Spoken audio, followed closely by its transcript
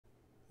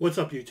What's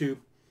up, YouTube?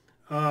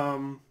 It's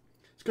going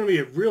to be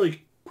a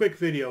really quick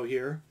video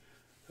here.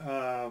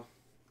 I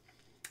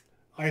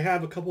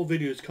have a couple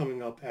videos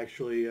coming up,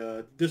 actually.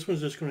 This one's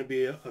just going to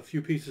be a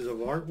few pieces of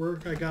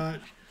artwork I got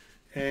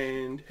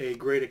and a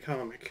graded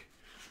comic,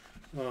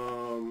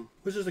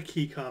 which is a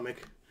key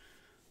comic.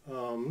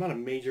 Not a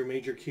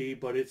major key,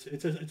 but it's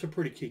a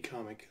pretty key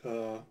comic.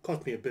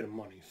 Cost me a bit of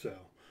money, so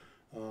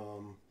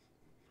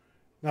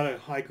not a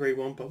high grade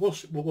one, but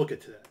we'll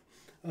get to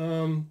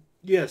that.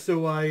 Yeah,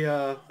 so I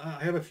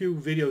have a few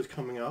videos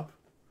coming up.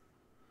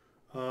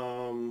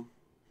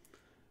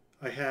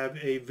 I have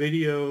a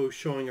video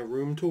showing a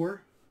room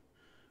tour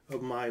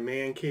of my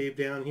man cave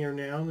down here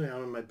down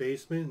in my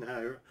basement, and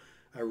how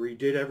I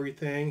redid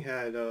everything.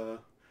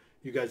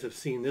 You guys have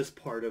seen this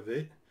part of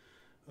it.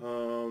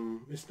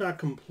 It's not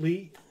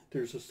complete.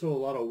 There's still a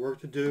lot of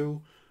work to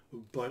do,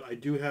 but I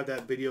do have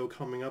that video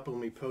coming up. I'm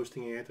going to be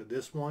posting it after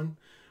this one.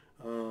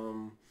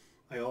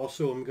 I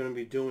also am going to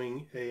be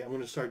doing I'm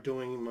going to start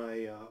doing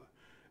my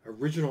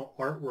original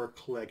artwork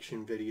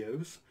collection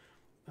videos.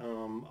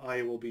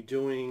 I will be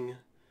doing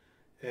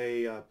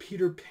a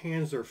Peter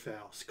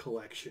Panzerfaust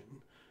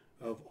collection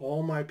of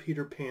all my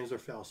Peter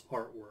Panzerfaust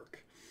artwork.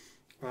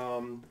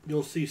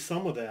 You'll see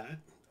some of that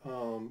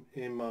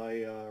in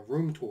my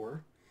room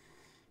tour,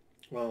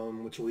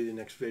 which will be the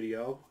next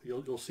video.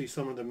 You'll see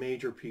some of the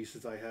major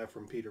pieces I have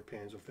from Peter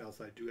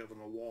Panzerfaust I do have on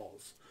the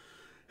walls.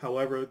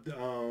 However,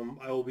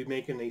 I will be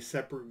making a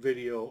separate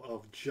video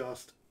of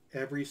just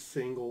every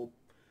single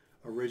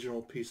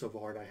original piece of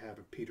art I have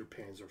of Peter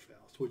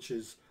Panzerfaust, which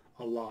is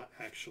a lot,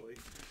 actually.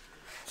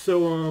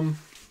 So,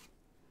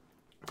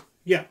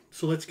 yeah,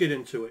 so let's get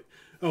into it.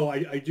 Oh,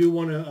 I do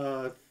want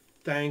to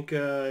thank,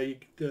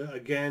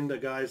 again, the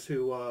guys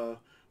who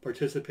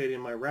participated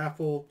in my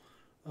raffle.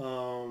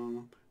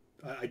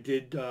 I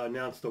did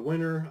announce the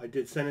winner. I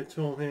did send it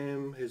to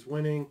him,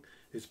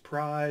 his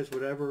prize,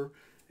 whatever,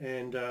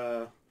 and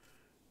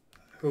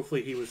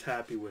hopefully he was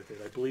happy with it.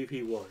 I believe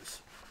he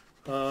was.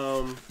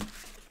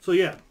 So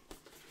yeah,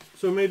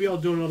 so maybe I'll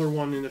do another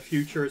one in the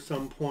future at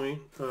some point.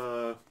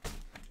 Who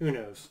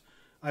knows?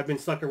 I've been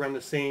stuck around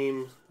the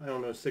same, I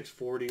don't know,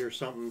 640 or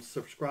something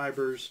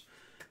subscribers.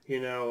 You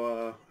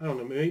know, I don't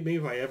know, maybe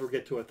if I ever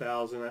get to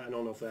 1,000, I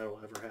don't know if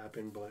that'll ever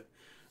happen, but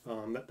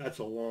that's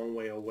a long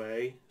way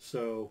away.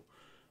 So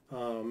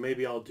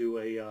maybe I'll do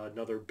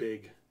another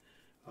big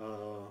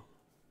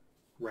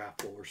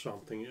raffle or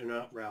something.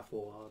 Not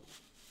raffle,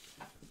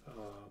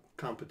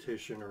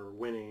 competition or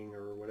winning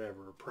or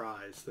whatever,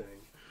 prize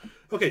thing.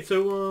 Okay,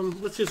 so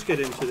let's just get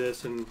into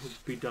this and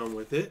be done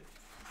with it.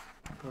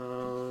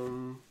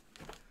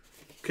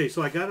 Okay,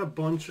 so I got a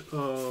bunch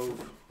of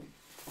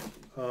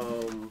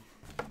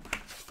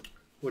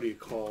what do you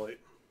call it?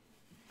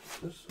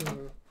 This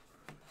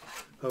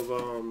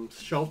of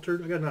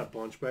sheltered. I got not a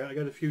bunch, but I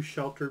got a few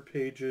sheltered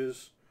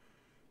pages,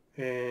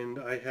 and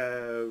I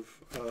have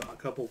a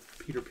couple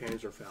Peter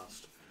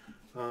Panzerfaust.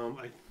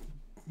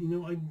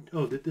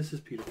 This is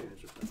Peter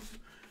Panzerfaust.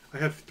 I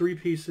have 3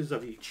 pieces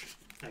of each,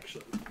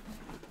 actually.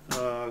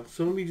 So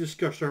let me just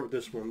start with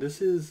this one.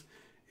 This is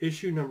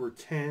issue number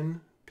 10,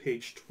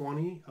 page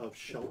 20 of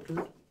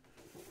Sheltered.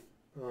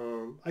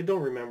 I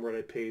don't remember what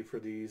I paid for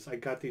these. I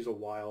got these a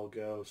while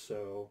ago,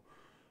 so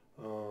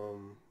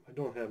I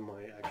don't have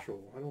my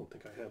actual, I don't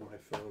think I have my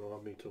phone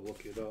on me to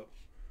look it up.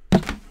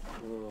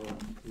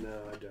 No,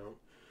 I don't.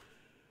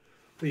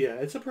 But yeah,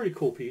 it's a pretty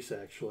cool piece,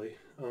 actually.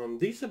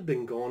 These have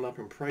been going up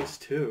in price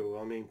too.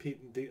 I mean,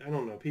 I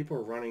don't know, people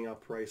are running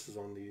up prices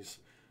on these.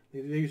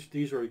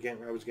 These are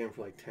I was getting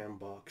for like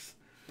 $10.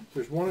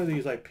 There's one of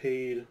these I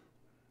paid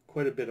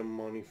quite a bit of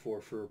money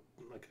for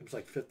like, it was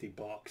like $50.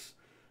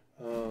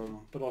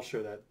 But I'll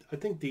show that. I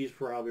think these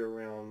probably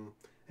around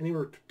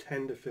anywhere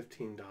 $10 to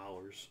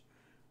 $15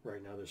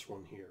 right now. This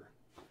one here.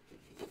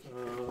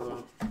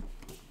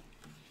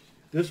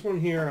 This one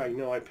here, I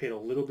know I paid a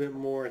little bit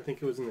more. I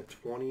think it was in the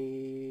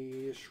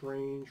 20-ish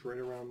range, right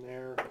around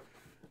there.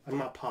 I'm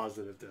not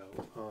positive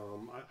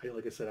though.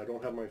 Like I said, I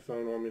don't have my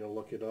phone on me to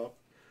look it up,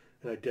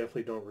 and I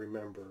definitely don't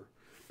remember.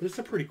 But it's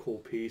a pretty cool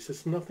piece.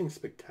 It's nothing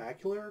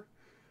spectacular,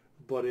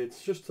 but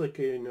it's just like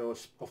a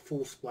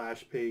full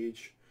splash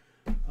page.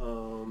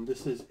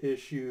 This is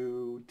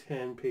issue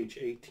 10, page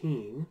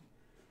 18.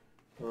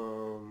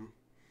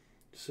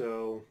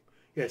 So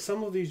yeah,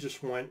 some of these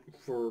just went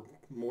for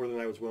more than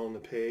I was willing to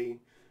pay.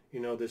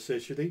 You know, this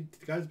issue, the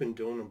guy's been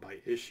doing them by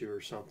issue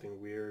or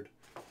something weird.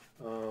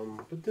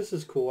 But this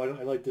is cool.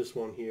 I like this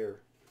one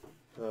here.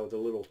 The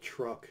little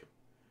truck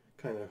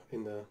kind of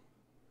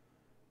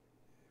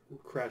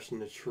crashing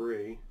the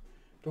tree.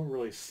 Don't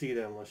really see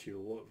that unless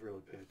you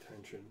really pay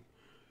attention.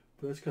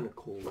 But that's kind of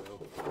cool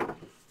though.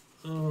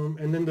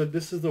 And then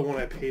this is the one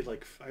I paid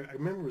like, I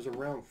remember it was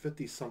around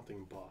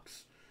 50-something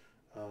bucks.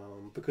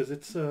 Because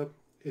it's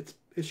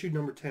issue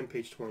number 10,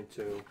 page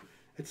 22.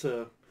 It's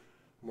a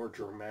more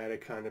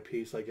dramatic kind of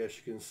piece, I guess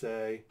you can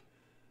say.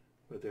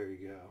 But there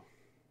you go.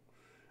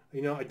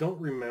 You know, I don't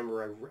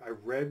remember.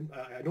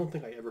 I don't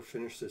think I ever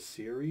finished this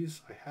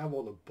series. I have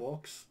all the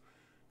books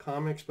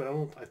comics, but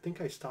I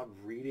think I stopped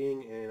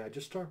reading, and I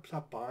just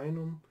stopped buying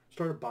them.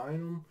 Started buying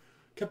them,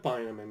 kept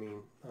buying them. I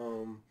mean,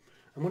 I'm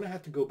gonna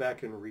have to go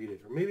back and read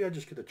it, or maybe I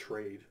just get a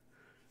trade.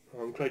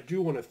 'Cause I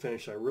do want to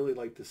finish. I really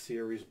like the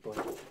series, but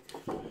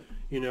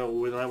you know,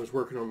 when I was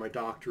working on my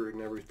doctorate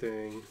and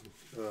everything,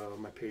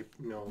 my paper,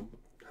 you know,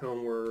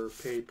 homework,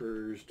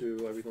 papers,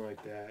 do everything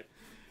like that.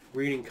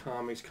 Reading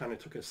comics kind of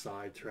took a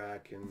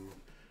sidetrack, and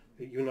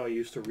even though I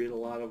used to read a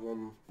lot of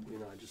them, you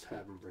know, I just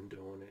haven't been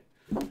doing it.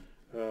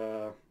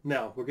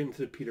 Now we're getting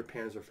to the Peter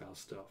Panzerfaust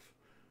stuff.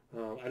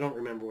 I don't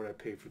remember what I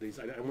paid for these.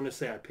 I want to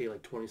say I paid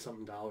like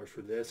 $20-something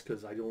for this,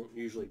 because I don't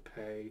usually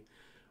pay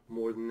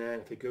more than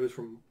that. If it goes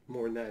for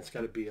more than that, it's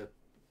got to be a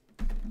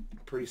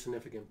pretty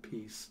significant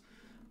piece.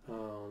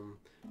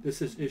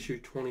 This is issue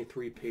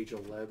 23, page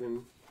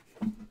 11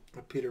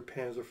 of Peter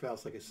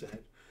Panzerfaust. Like I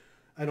said,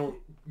 I don't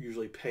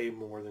usually pay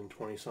more than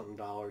 $20-something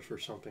for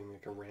something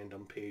like a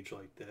random page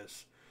like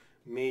this.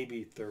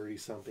 Maybe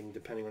 30-something,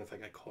 depending on if I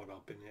got caught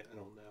up in it. I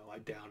don't know. I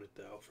doubt it,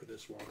 though, for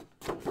this one.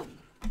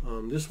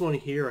 This one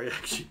here, I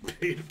actually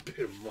paid a bit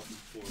of money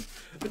for.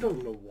 I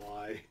don't know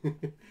why.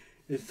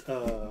 It's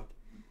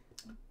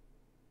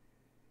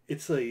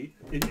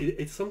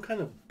some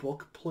kind of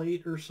book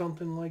plate or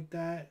something like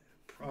that.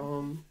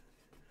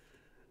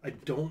 I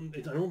don't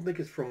think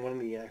it's from one of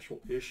the actual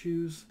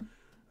issues.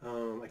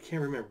 I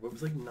can't remember, but it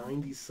was like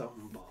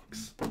 90-something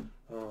bucks.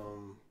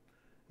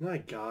 And I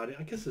got it.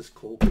 I guess it's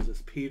cool because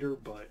it's Peter,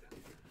 but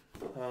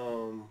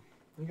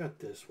I got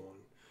this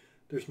one.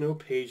 There's no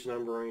page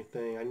number or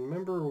anything. I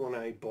remember when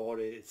I bought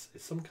it, it's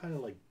some kind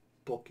of like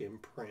book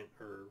imprint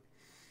or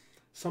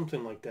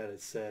something like that.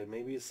 It said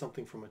maybe it's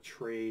something from a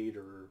trade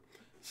or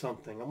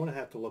something. I'm gonna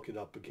have to look it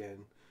up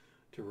again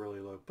to really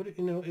look. But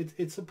you know,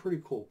 it's a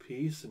pretty cool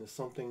piece, and it's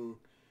something.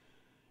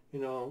 You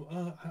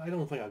know, I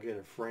don't think I'll get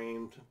it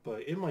framed,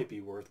 but it might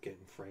be worth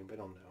getting framed. I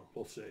don't know.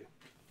 We'll see.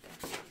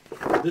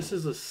 This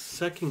is a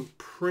second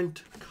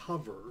print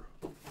cover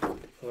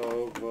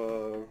of,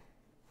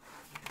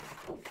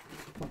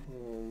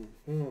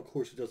 of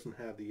course it doesn't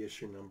have the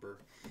issue number.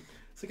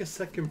 It's like a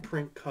second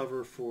print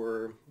cover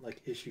for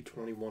like issue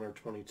 21 or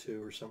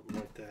 22 or something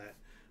like that.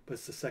 But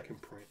it's the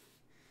second print.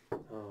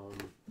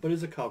 But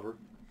it's a cover.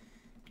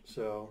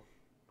 So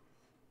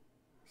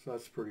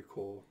that's pretty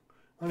cool.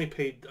 I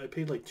paid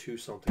like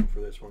 $2-something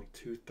for this one, like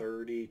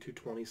 $2.30,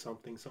 $2.20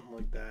 something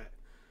like that.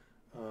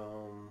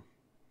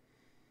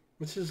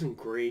 Which isn't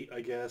great,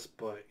 I guess,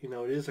 but you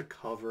know, it is a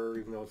cover,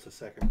 even though it's a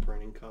second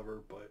printing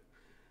cover. But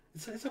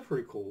it's a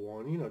pretty cool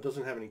one. You know, it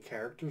doesn't have any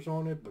characters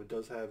on it, but it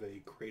does have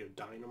a crate of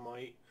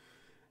dynamite,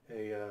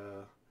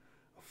 a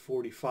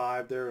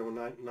 45 there, a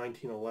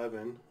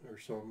 1911 or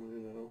something. You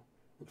know,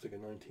 looks like a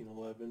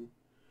 1911.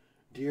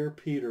 Dear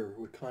Peter,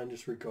 with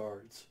kindest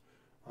regards.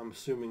 I'm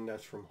assuming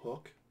that's from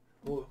Hook.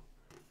 Oh,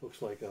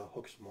 looks like a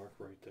Hook's mark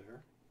right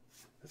there.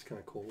 That's kind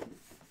of cool.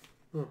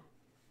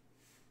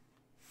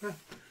 Huh.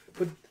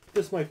 But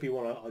this might be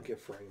one I'll get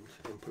framed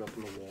and put up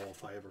on the wall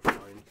if I ever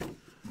find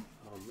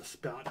a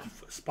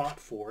spot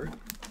for it.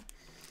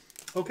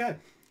 Okay.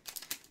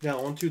 Now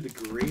on to the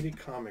graded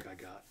comic I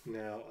got.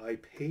 Now I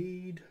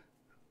paid...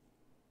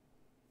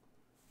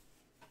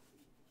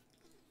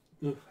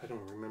 I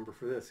don't remember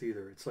for this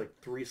either. It's like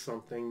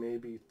 $3-something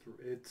maybe.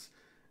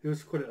 It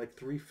was quite like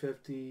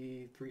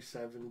 $3.50,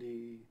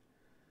 $3.70,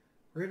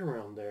 right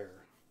around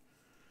there.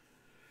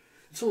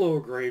 It's a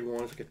lower grade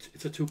one.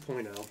 It's a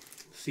 2.0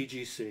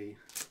 CGC,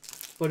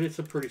 but it's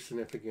a pretty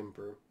significant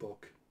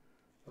book.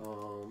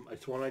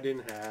 It's one I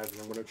didn't have,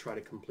 and I'm going to try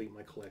to complete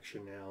my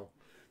collection now.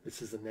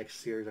 This is the next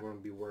series I'm going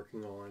to be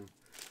working on.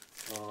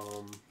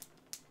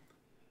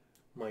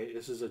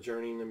 This is a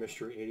Journey into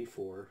Mystery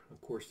 84.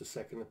 Of course, the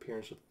second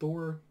appearance of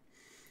Thor.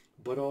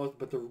 But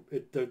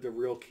the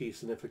real key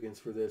significance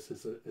for this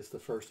is the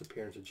first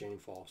appearance of Jane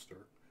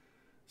Foster.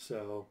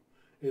 So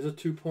it's a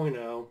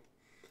 2.0.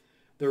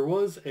 There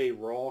was a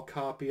raw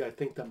copy, I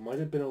think, that might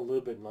have been a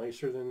little bit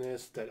nicer than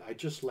this, that I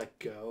just let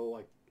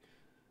go.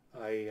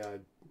 I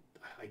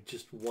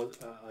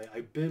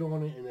bid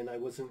on it, and then I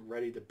wasn't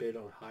ready to bid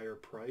on a higher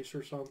price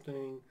or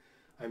something.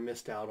 I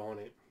missed out on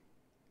it.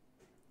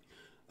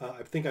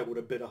 I think I would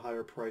have bid a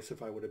higher price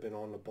if I would have been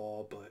on the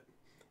ball, but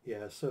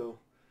yeah, so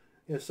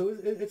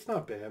it's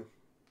not bad.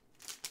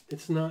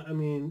 It's not, I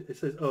mean, it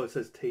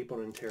says tape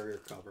on interior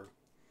cover.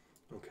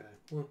 Okay,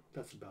 well,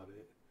 that's about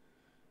it.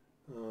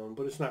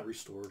 But it's not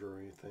restored or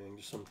anything,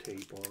 just some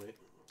tape on it.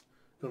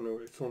 Don't know,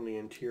 it's on the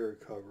interior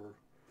cover.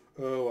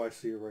 Oh, I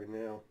see it right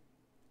now.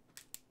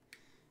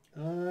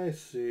 I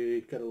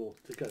see, it's got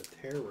a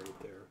tear right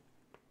there.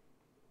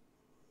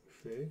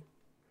 See? And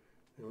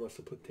it wants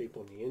to put tape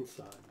on the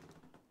inside.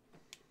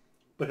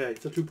 But hey,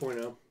 it's a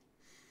 2.0.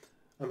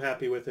 I'm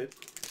happy with it.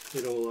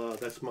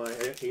 That's my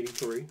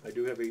 83. I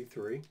do have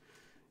 83.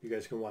 You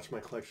guys can watch my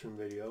collection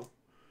video.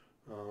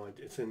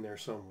 It's in there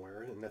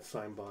somewhere, and that's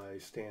signed by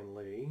Stan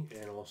Lee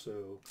and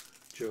also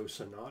Joe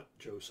Sanote,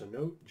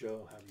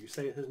 however you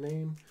say his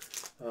name.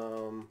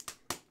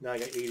 Now I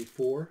got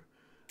 84.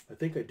 I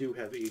think I do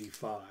have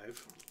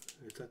 85.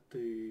 Is that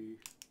the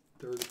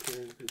third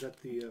appearance? Is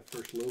that the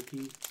first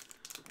Loki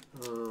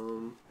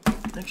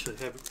Actually,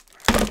 I have it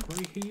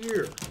right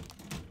here.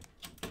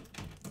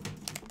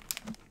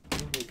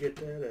 Let me get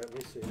that out. Let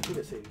me see. I think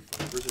it's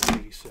 85. Or is it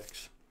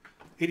 86?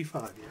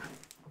 85, yeah.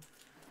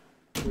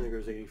 I think it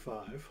goes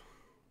 85.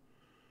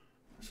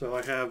 So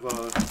I have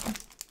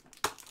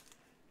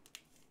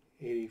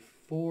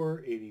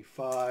 84,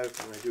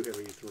 85, and I do have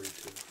 83 too.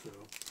 So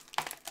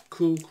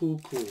cool, cool,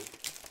 cool.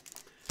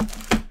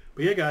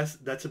 But yeah, guys,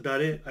 that's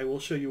about it. I will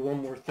show you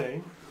one more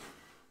thing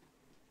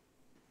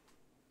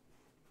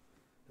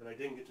that I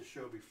didn't get to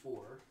show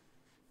before.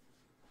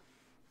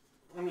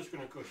 I'm just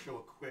going to go show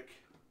a quick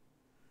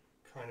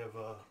kind of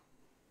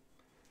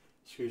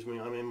excuse me,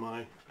 I'm in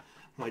my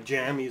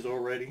jammies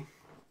already.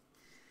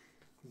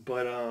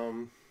 But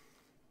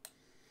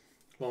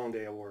long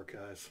day of work,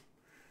 guys.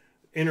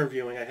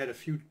 Interviewing, I had a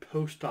few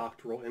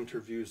postdoctoral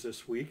interviews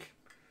this week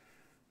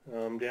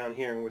down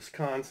here in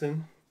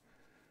Wisconsin.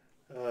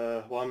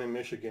 Well, I'm in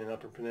Michigan,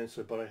 Upper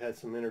Peninsula, but I had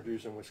some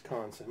interviews in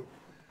Wisconsin.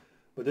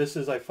 But this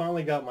is, I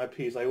finally got my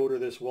piece. I ordered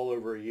this well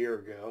over a year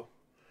ago,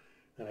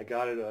 and I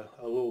got it a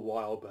little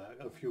while back,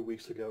 a few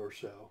weeks ago or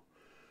so.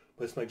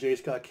 But it's my J.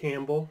 Scott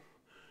Campbell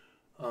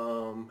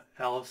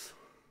Alice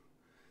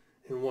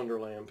in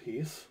Wonderland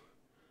piece.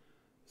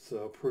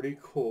 So pretty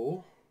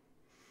cool.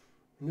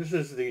 And this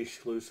is the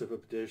exclusive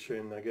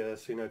edition, I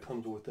guess. You know, it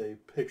comes with a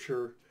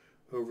picture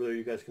over there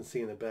you guys can see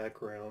in the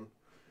background.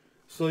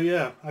 So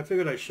yeah, I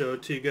figured I'd show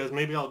it to you guys.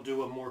 Maybe I'll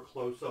do a more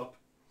close-up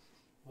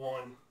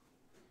one.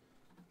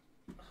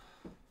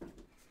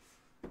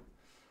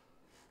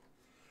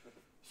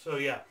 So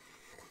yeah.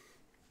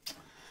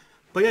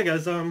 But yeah,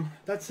 guys,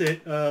 that's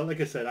it.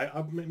 Like I said,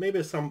 I maybe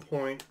at some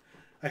point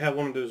I have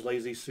one of those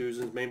Lazy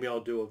Susans. Maybe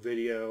I'll do a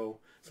video,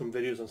 some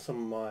videos on some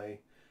of my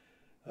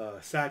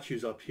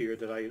statues up here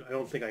that I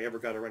don't think I ever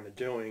got around to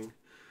doing.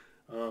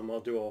 I'll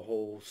do a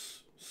whole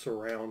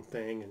surround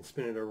thing and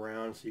spin it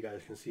around so you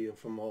guys can see it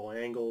from all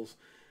angles.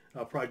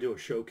 I'll probably do a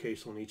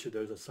showcase on each of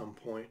those at some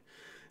point.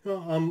 You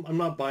know, I'm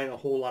not buying a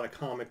whole lot of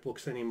comic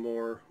books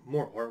anymore,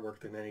 more artwork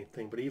than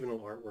anything, but even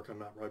artwork I'm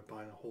not really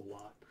buying a whole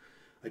lot.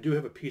 I do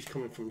have a piece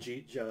coming from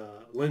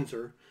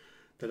Linzer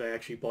that I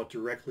actually bought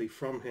directly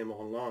from him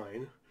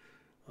online.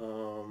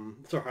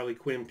 It's a Harley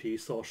Quinn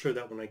piece, so I'll show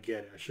that when I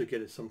get it. I should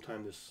get it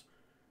sometime this,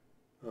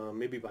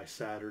 maybe by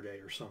Saturday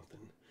or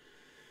something.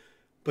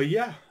 But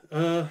yeah,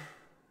 I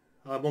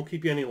won't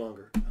keep you any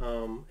longer.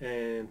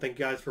 And thank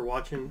you guys for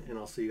watching, and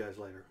I'll see you guys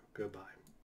later. Goodbye.